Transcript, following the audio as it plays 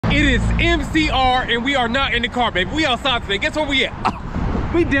It is MCR and we are not in the car, baby. We outside today. Guess where we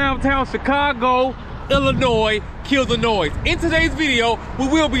at? We downtown Chicago, Illinois, Kill the Noise. In today's video, we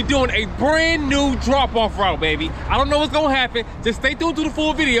will be doing a brand new drop-off route, baby. I don't know what's gonna happen. Just stay tuned to the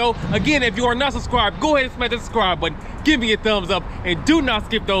full video. Again, if you are not subscribed, go ahead and smash the subscribe button. Give me a thumbs up and do not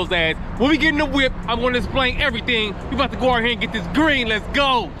skip those ads. When we get in the whip, I'm gonna explain everything. We about to go out here and get this green. Let's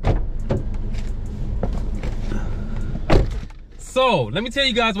go. So, let me tell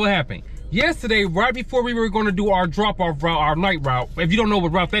you guys what happened. Yesterday, right before we were going to do our drop-off route, our night route, if you don't know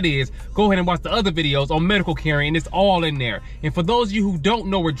what route that is, go ahead and watch the other videos on medical carrying. It's all in there. And for those of you who don't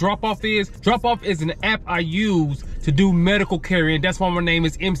know what drop-off is an app I use to do medical carrying. That's why my name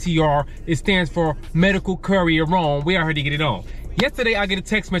is MCR. It stands for Medical Courier on. We are here to get it on. Yesterday, I get a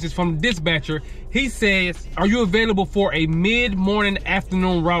text message from the dispatcher. He says, are you available for a mid-morning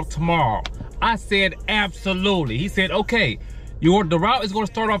afternoon route tomorrow? I said, absolutely. He said, okay. The route is going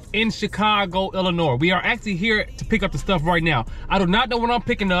to start off in Chicago, Illinois. We are actually here to pick up the stuff right now. I do not know what I'm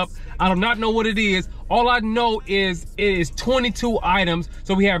picking up. I do not know what it is. All I know is it is 22 items.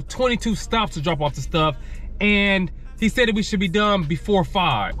 So we have 22 stops to drop off the stuff. And he said that we should be done before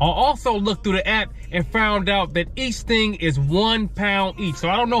 5. I also looked through the app and found out that each thing is 1 pound each. So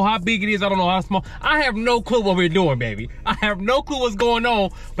I don't know how big it is. I don't know how small. I have no clue what we're doing, baby. I have no clue what's going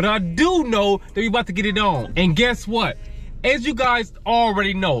on. But I do know that we're about to get it on. And guess what? As you guys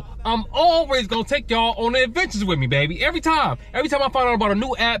already know, I'm always gonna take y'all on the adventures with me, baby. Every time I find out about a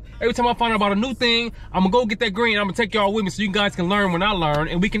new app, every time I find out about a new thing, I'm gonna go get that green. I'm gonna take y'all with me so you guys can learn when I learn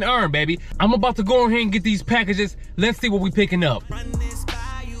and we can earn, baby. I'm about to go ahead and get these packages. Let's see what we picking up. Run this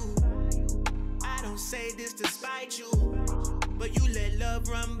by you. I don't say this to spite you, but you let love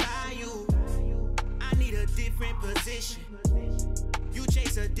run by you. I need a different position. You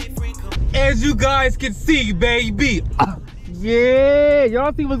chase a different. As you guys can see, baby. Yeah,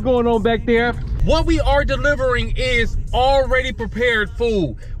 y'all see what's going on back there? What we are delivering is already prepared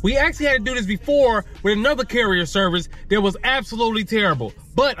food. We actually had to do this before with another carrier service that was absolutely terrible.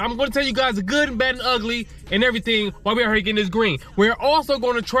 But I'm going to tell you guys the good and bad and ugly and everything while we're here getting this green. We're also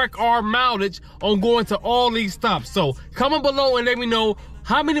going to track our mileage on going to all these stops. So comment below and let me know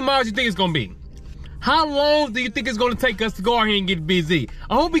how many miles you think it's going to be. How long do you think it's going to take us to go out here and get busy?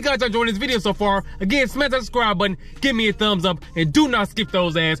 I hope you guys are enjoying this video so far. Again, smash that subscribe button, give me a thumbs up, and do not skip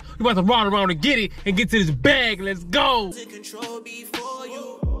those ads. We're about to ride around and get it and get to this bag. Let's go. Control before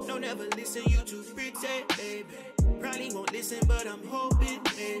you. Don't ever listen, you too pretend, baby. Probably won't listen, but I'm hoping,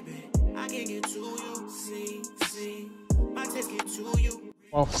 baby. I can get to you, see. My test get to you.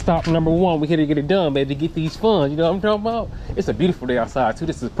 Off stop number 1, we here to get it done, baby, to get these funds. You know what I'm talking about? It's a beautiful day outside too.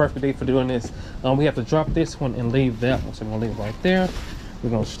 This is a perfect day for doing this. We have to drop this one and leave that one. So we're gonna leave it right there. We're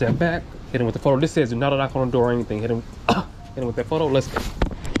gonna step back, hit him with the photo. This says do not knock on the door or anything. Hit him with that photo. Let's go.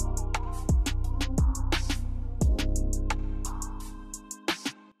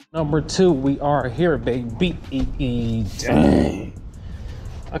 Number 2, we are here, baby. Dang.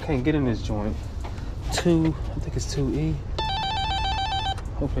 I can't get in this joint. 2, I think it's 2E.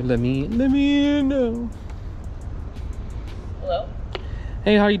 Hopefully let me in now. Hello?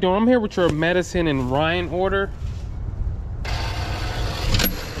 Hey, how you doing? I'm here with your Madison and Ryan order.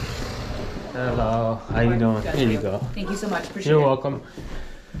 Hello, how you doing? Gotcha. Here you go. Thank you so much. Appreciate You're it. welcome.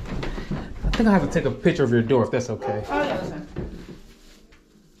 I think I have to take a picture of your door if that's okay. Oh, yeah, that's fine.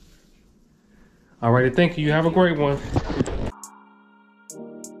 Alrighty, thank you. You have a great one.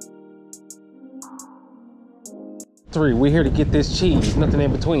 We're here to get this cheese. Nothing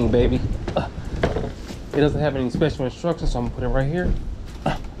in between, baby. It doesn't have any special instructions, so I'm gonna put it right here.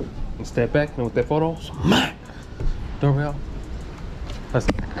 And step back and with that photo. Doorbell. Let's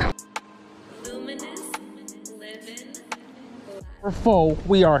go. Number 4,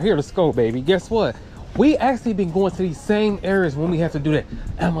 we are here. Let's go, baby. Guess what? We actually been going to these same areas when we have to do that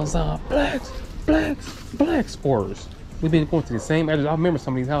Amazon Blacks orders. We've been going to the same areas. I remember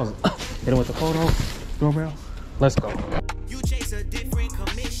some of these houses. Hit them with the photo. Doorbell. Let's go. You chase a different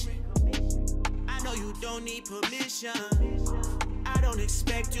commission. I know you don't need permission. I don't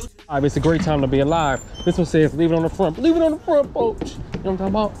expect you. It's a great time to be alive. This one says leave it on the front. Leave it on the front, folks. You know what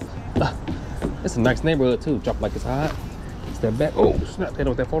I'm talking about? It's a nice neighborhood too. Drop like it's hot. Step back. Oh, snap. Hit it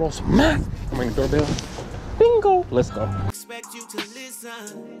with that photo. Smack. I'm ringing the doorbell. Bingo. Let's go. Expect you to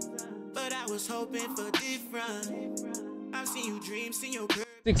listen, but I was hoping for different. I've seen you dream, seen your girl.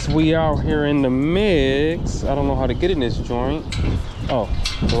 6, we out here in the mix. I don't know how to get in this joint. Oh,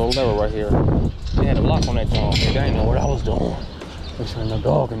 the little lever right here. They had a lock on that joint. I didn't know what I was doing. Make sure no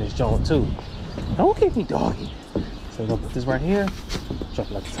dog in this joint too. Don't keep me doggy. So we're gonna put this right here. Drop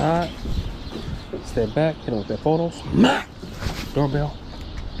like it's hot. Step back, hit him with that photo. Smack! Doorbell.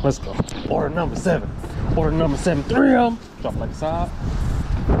 Let's go. Order number 7. Order number 7. 3 of them. Drop like a side.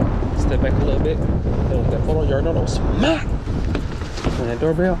 Step back a little bit. Then with that photo, you already know those. Smack! And that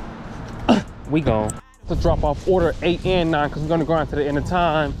doorbell. We gone. To drop off order 8 and 9 because we're gonna go on to the end of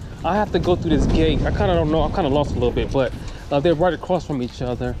time. I have to go through this gate. I kind of don't know. I kind of lost a little bit, but they're right across from each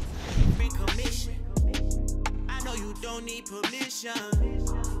other. I know you don't need permission.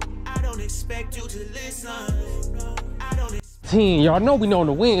 I don't expect you to listen. I don't. Team, y'all know we know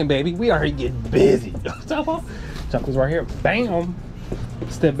the win, baby. We are getting busy. Chop this right here. Bam.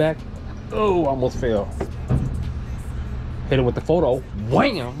 Step back. Oh, almost fell. Hit it with the photo.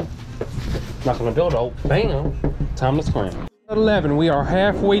 Wham. Knock on the door though. Bam. Time to scram. 11. We are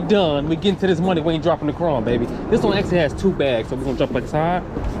halfway done. We getting to this money. We ain't dropping the crumbs, baby. This one actually has 2 bags, so we're gonna jump like side.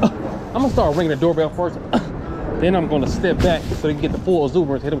 I'm gonna start ringing the doorbell first. Then I'm gonna step back so they can get the full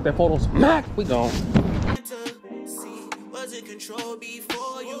exuberance. Hit it with that photo. Smack. We gone.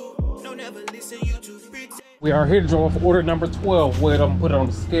 We are here to draw off order number 12. Wait, I'm gonna put it on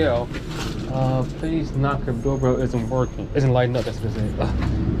the scale. Please knock if doorbell isn't working. Isn't lighting up, that's what it said.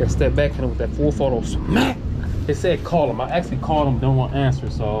 Yeah, step back, hit him with that full photo. Smack! It said call him. I actually called him, don't want to answer,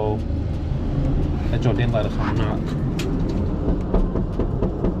 so that joint didn't light up, so I'm not.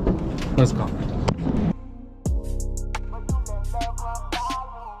 Let's go.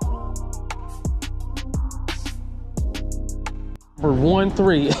 Number 1,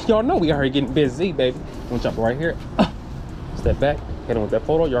 3. Y'all know we already getting busy, baby. I'm gonna jump right here. Step back, hit him with that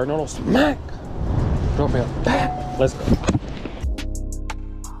photo. You already know. Smack! Doorbell. Back. Let's go.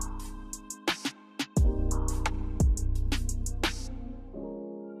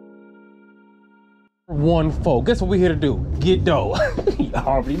 One, 4. Guess what we're here to do? Get dough. You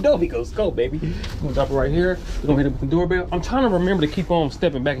already know we go scope, baby. I'm gonna drop it right here. We're gonna hit it with the doorbell. I'm trying to remember to keep on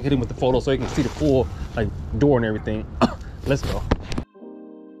stepping back and hit him with the photo so you can see the full like door and everything. Let's go.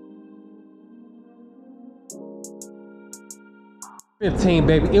 $15,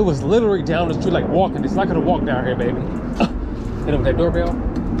 baby. It was literally down the street, like walking this. I could have walked down here, baby. Hit him with that doorbell.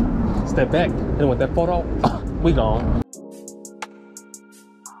 Step back. Hit him with that photo. We gone.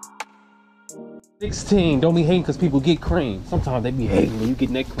 16. Don't be hating because people get cream. Sometimes they be hating when you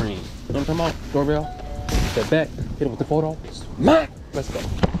getting that cream. You know what I'm talking about? Doorbell. Step back. Hit him with the photo. Smack. Let's go.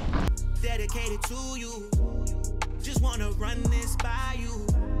 Dedicated to you. Just wanna run this by you.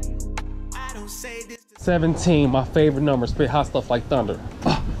 I don't say this. 17, my favorite number. Spit hot stuff like thunder.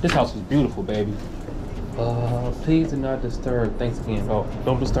 This house is beautiful, baby. Please do not disturb. Thanks again. Oh,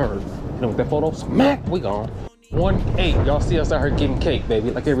 don't disturb. You know, with that photo, smack, we gone. 1, 8. Y'all see us out here getting cake, baby,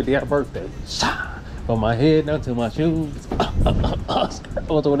 like every day at birthday. From my head down to my shoes.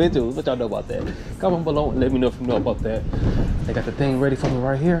 What's what they do? What y'all know about that? Comment below and let me know if you know about that. They got the thing ready for me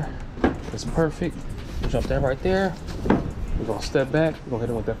right here. It's perfect. Jump that right there. We're gonna step back. We're gonna hit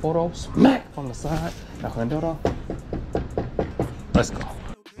him with that photo. Smack on the side. Let's go.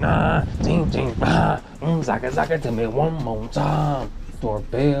 Nah, ting ting, zaka zaka to me one more time.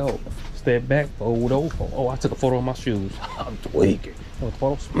 Doorbell. Step back. Photo. Oh, I took a photo of my shoes. I'm tweaking. With the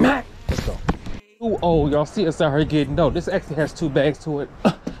photo. Smack. Let's go. Ooh, oh, y'all see us out here getting dough. This actually has 2 bags to it.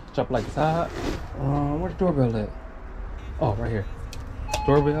 Jump like side. Where's the doorbell at? Oh, right here.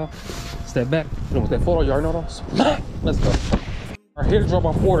 Doorbell. Step back. With that photo, y'all know those. Let's go. All right, here to drop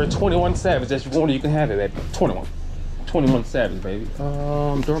off order 21 Savage. That's your order. You can have it, baby. 21 Savage, baby.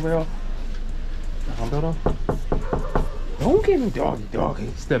 Doorbell. Don't get me doggy.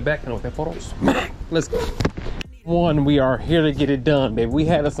 Step back and with that photo. Let's go. 1, we are here to get it done, baby. We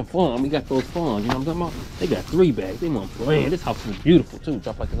had us some fun. We got those fun. You know what I'm talking about? They got 3 bags. They want playing. This house is beautiful too.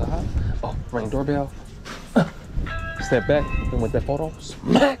 Drop like it's hot. Oh, ring doorbell. Step back and with that photo.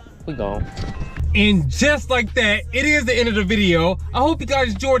 Smack. We gone. And just like that, it is the end of the video. I hope you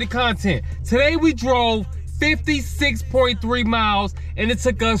guys enjoyed the content. Today we drove 56.3 miles and it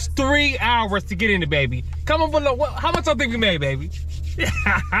took us 3 hours to get in it, baby. Comment below. How much I think we made, baby?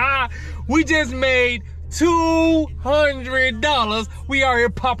 We just made $200. We are here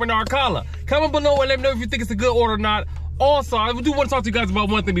popping our collar. Comment below and let me know if you think it's a good order or not. Also, I do want to talk to you guys about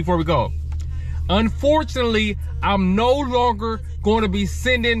one thing before we go. Unfortunately, I'm no longer going to be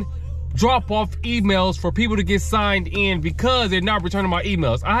sending drop-off emails for people to get signed in because they're not returning my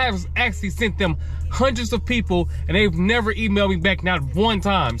emails. I have actually sent them hundreds of people and they've never emailed me back, not one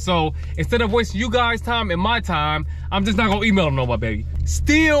time. So instead of wasting you guys' time and my time, I'm just not gonna email them no more, baby.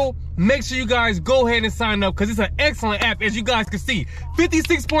 Still, make sure you guys go ahead and sign up because it's an excellent app, as you guys can see.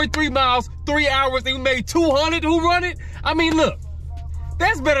 56.3 miles, 3 hours, and we made 200. Who run it? I mean, look,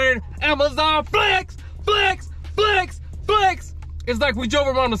 that's better than Amazon Flex. It's like we drove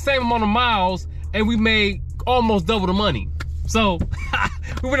around the same amount of miles and we made almost double the money. So,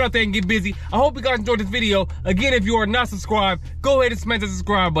 we went out there and get busy. I hope you guys enjoyed this video. Again, if you are not subscribed, go ahead and smash the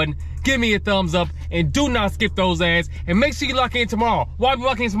subscribe button. Give me a thumbs up and do not skip those ads. And make sure you lock in tomorrow. Why we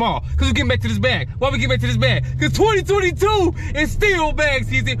locking in tomorrow? Because we're getting back to this bag. Why we getting back to this bag? Because 2022 is still bag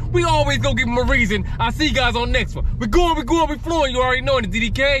season. We always go give them a reason. I'll see you guys on the next one. We're flowing. You already know it,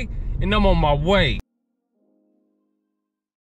 DDK. And I'm on my way.